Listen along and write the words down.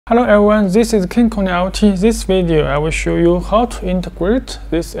Hello everyone, this is King Kong IoT. This video I will show you how to integrate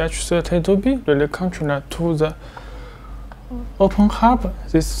this H32B relay controller to the openHAB,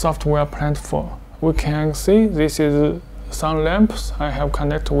 this software platform. We can see this is some lamps I have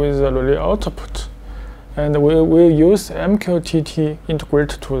connected with the relay output, and we will use Mqtt integrate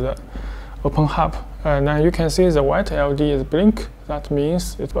to the openHAB. Now you can see the white LED is blink. That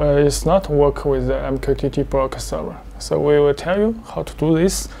means it is not work with the Mqtt block server. So we will tell you how to do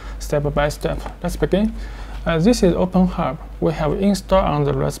this step by step. Let's begin. This is openHAB. We have installed on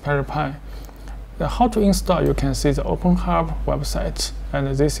the Raspberry Pi. How to install? You can see the openHAB website, and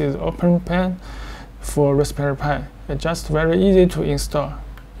this is openHAB for Raspberry Pi. It's just very easy to install.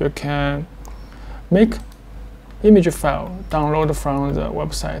 You can make image file, download from the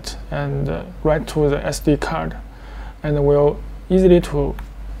website, and write to the SD card, and will easily to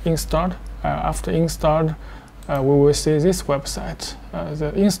install. After installed, we will see this website.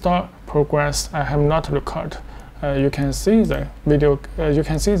 The install progress I have not recorded. You can see the video. You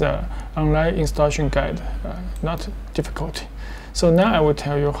can see the online installation guide. Not difficult. So now I will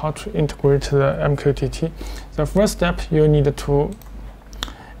tell you how to integrate the Mqtt. The first step, you need to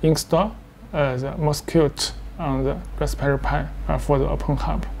install the Mqtt on the Raspberry Pi for the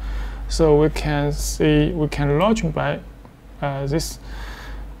openHAB. So we can see we can log by this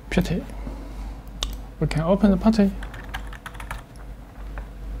putty. We can open the putty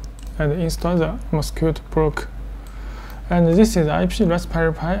and install the Mqtt block. And this is IP,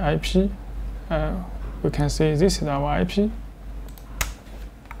 Raspberry Pi IP. We can see this is our IP.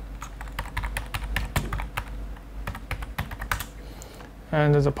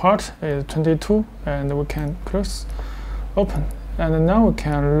 And the port is 22, and we can close, open. And now we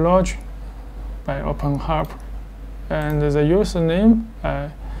can log by openHAB. And the username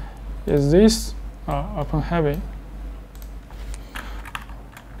is this openHAB.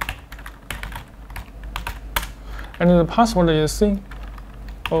 And the password is same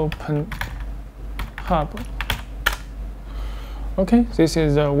openHAB. Okay, this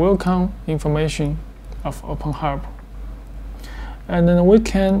is the welcome information of openHAB. And then we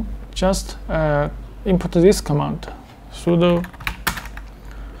can just input this command, sudo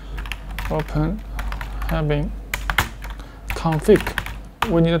openHAB config.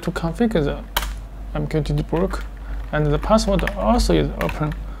 We need to configure the Mktd block, and the password also is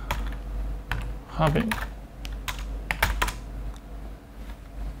openHAB.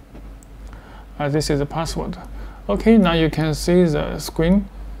 This is the password. Okay, now you can see the screen.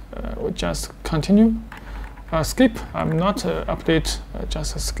 We just continue. Skip. I'm not update.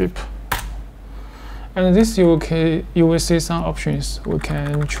 Just skip. And this you will see some options. We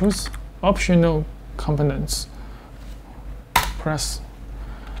can choose optional components. Press,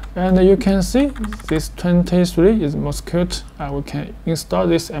 and you can see this 23 is Mqtt. We can install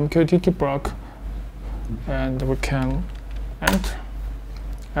this Mqtt block, and we can enter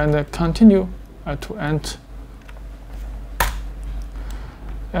and continue to enter.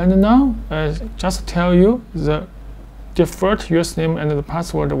 And now, just tell you the default username and the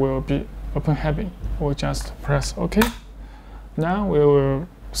password will be openHAB. We'll just press OK. Now we will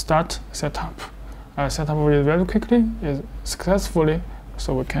start setup. Setup is very quickly, is successfully,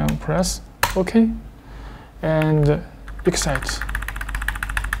 so we can press OK and excite.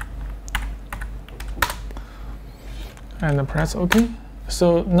 And press OK.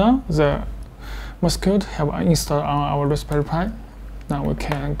 So now the Mqtt have installed on our Raspberry Pi. Now we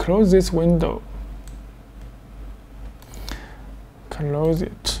can close this window. Close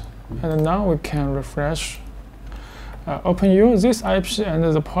it. And now we can refresh. Open this IP and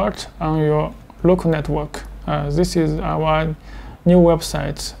the port on your local network. This is our new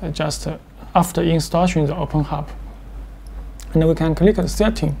website just after installing the openHAB. And we can click the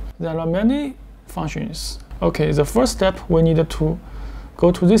setting. There are many functions. Okay, the first step we need to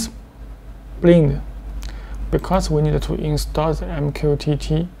go to this blind, because we need to install the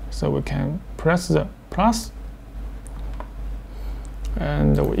Mqtt, so we can press the plus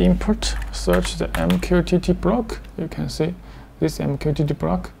and we import, search the Mqtt block. You can see this Mqtt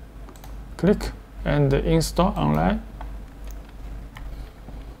block. Click and install online.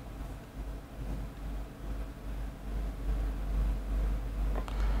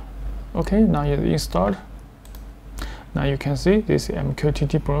 Okay, now it's installed. Now you can see this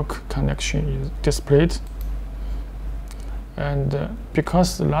Mqtt block connection is displayed. And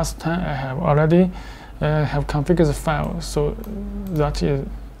because last time I have already have configured the file, so that is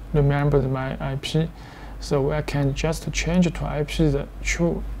remembered my IP. So I can just change to IP, the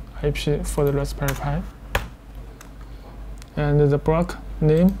true IP for the Raspberry Pi. And the block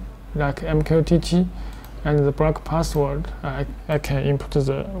name like Mqtt And the block password, I can input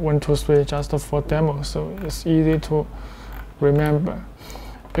the 123 just for demo, so it's easy to remember.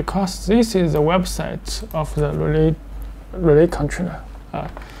 Because this is the website of the relay controller.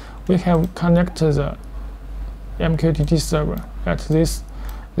 We have connected the Mqtt server at this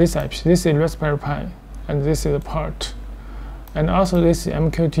IP. This is Raspberry Pi, and this is the port. And also this is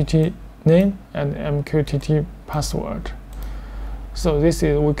Mqtt name and Mqtt password. So this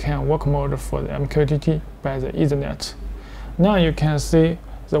is we can work mode for the Mqtt by the Ethernet. Now you can see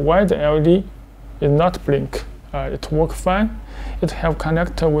the white LED is not blink. It works fine. It have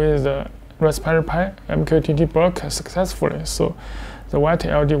connected with the Raspberry Pi Mqtt block successfully. So the white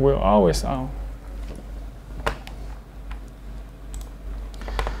LED will always on.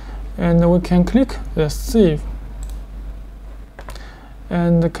 And we can click the save.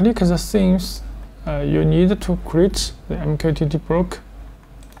 And click the themes. You need to create the Mqtt block.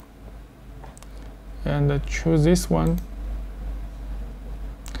 And choose this one.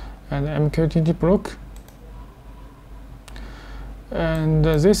 And Mqtt block. And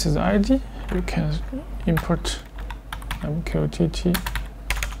this is ID. You can import Mqtt.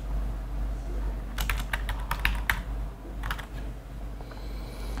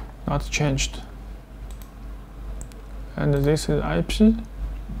 Not changed. And this is IP.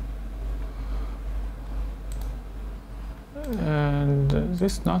 And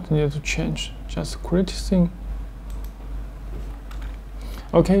this not need to change. Just create thing.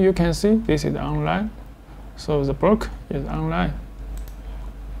 Okay, you can see this is online. So the block is online.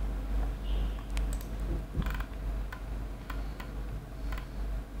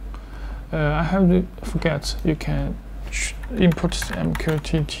 I have to forget, you can input the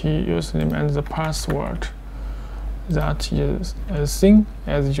Mqtt username and the password. That is a thing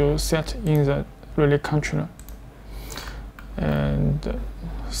as you set in the relay controller. And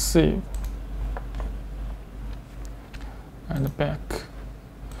save. And back.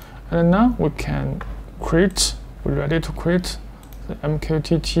 And now we can create, we're ready to create the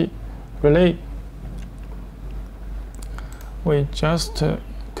Mqtt relay. We just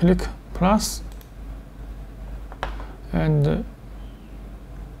click plus and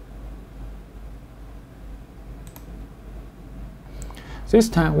this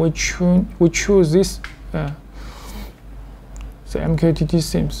time we choose this the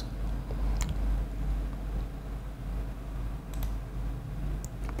Mqtt themes,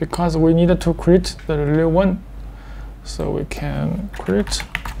 because we need to create the relay 1, so we can create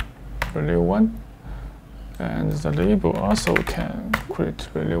relay 1, and the label also can create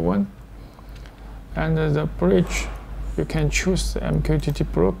relay 1, and the bridge you can choose the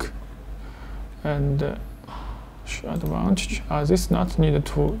Mqtt block. And advantage, this not needed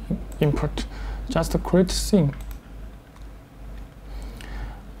to import, just create thing.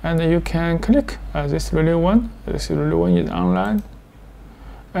 And you can click this relay 1. This relay 1 is online.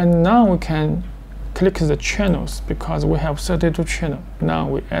 And now we can click the channels, because we have 32 channels. Now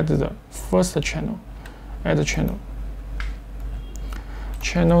we add the first channel. Add channel.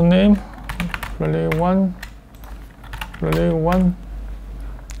 Channel name, relay 1. Relay 1.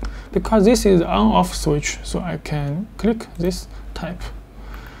 Because this is on-off switch, so I can click this type.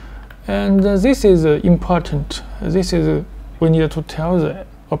 And this is important. This is we need to tell the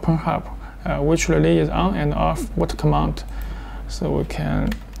openHAB which relay is on and off, what command. So we can,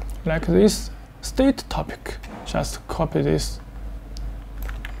 like this, state topic. Just copy this.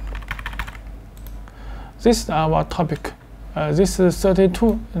 This is our topic. This is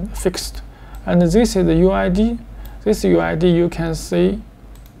 32 fixed, and this is the UID. This UID you can see.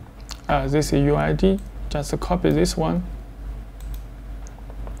 This is UID. Just copy this one.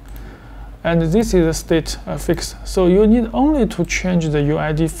 And this is the state fixed. So you need only to change the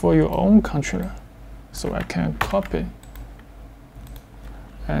UID for your own controller. So I can copy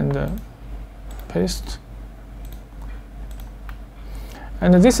and paste.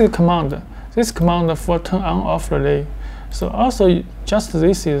 And this is command. This command for turn on off relay. So also just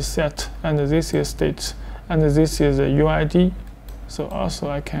this is set, and this is state, and this is the UID. So also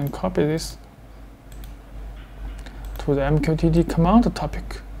I can copy this to the Mqtt command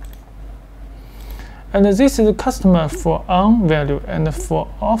topic. And this is the customer for on value and for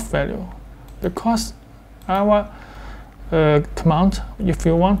off value, because our command, if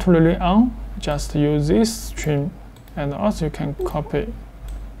you want to relay on, just use this string, and also you can copy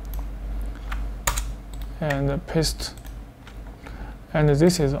and paste. And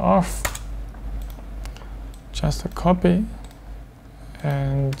this is off. Just copy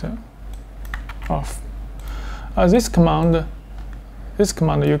and off. This command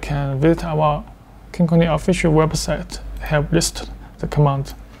you can visit our Kinkoni official website. Have listed the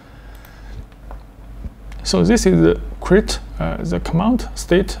command. So this is the create the command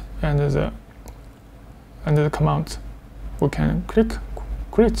state and the command. We can click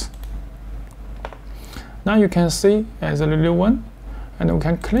create. Now you can see as a relay 1, and we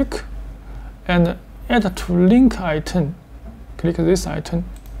can click and add to link item. Click this item,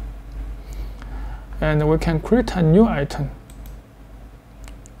 and we can create a new item.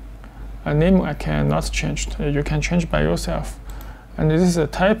 A name I cannot change. You can change by yourself. And this is a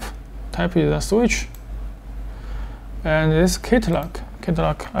type. Type is a switch. And this catalog.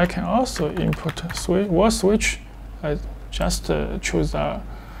 Catalog I can also input wall switch. I just choose the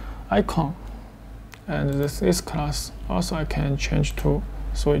icon. And this class also I can change to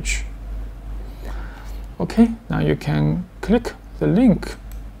switch. Okay, now you can click the link.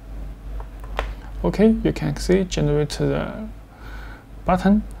 Okay, you can see generate the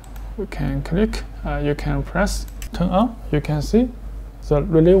button. You can click, you can press turn on. You can see the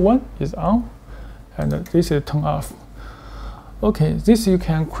relay 1 is on, and this is turn off. Okay, this you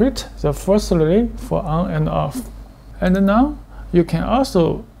can create the first relay for on and off. And now you can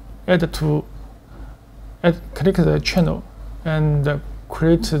also click the channel and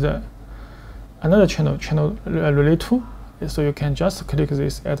create another channel relay 2. So you can just click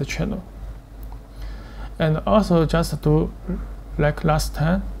this add channel, and also just do like last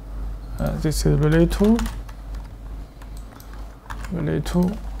time. This is relay 2,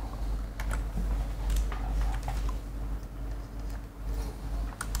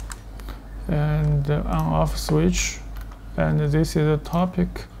 and on-off switch, and this is a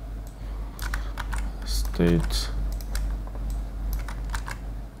topic state.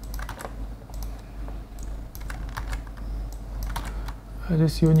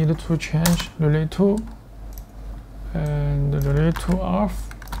 This you need to change relay 2 and relay 2 off.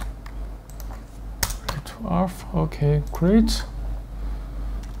 Off. Okay, create.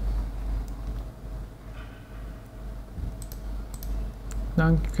 Now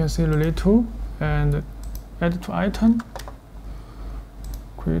you can see relay 2 and add to item.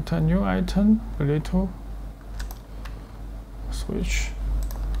 Create a new item, relay 2, switch,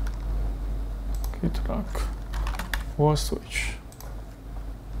 catalog, wall switch,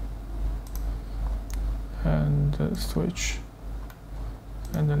 and switch,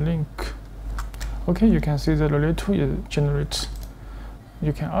 and the link. Okay, you can see the relay 2 is generated.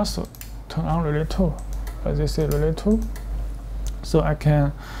 You can also turn on relay 2. This is relay 2. So I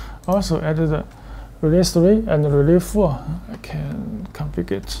can also add the relay 3 and relay 4. I can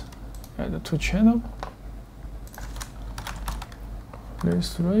configure it. Add 2 channel. Relay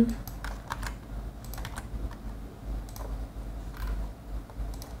 3.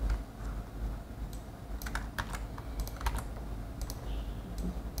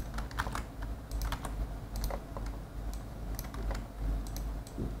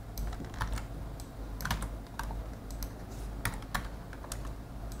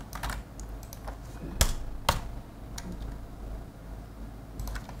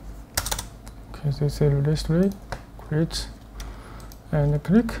 This is relay 3, create, and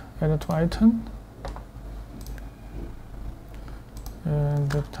click, add to item,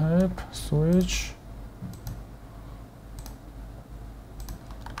 and the type, switch,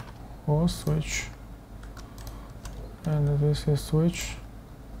 wall switch, and this is switch,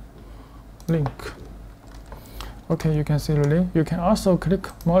 link. Okay, you can see relay. You can also click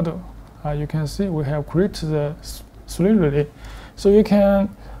model. You can see we have created the 3 relay. So you can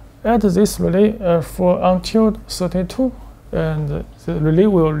add this relay for until 32, and the relay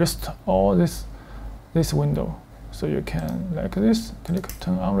will list all this window. So you can, like this, click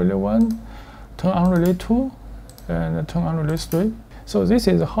turn on relay 1, turn on relay 2, and turn on relay 3. So this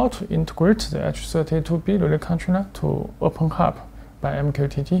is how to integrate the H32B relay controller to openHAB by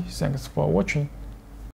Mktd. Thanks for watching.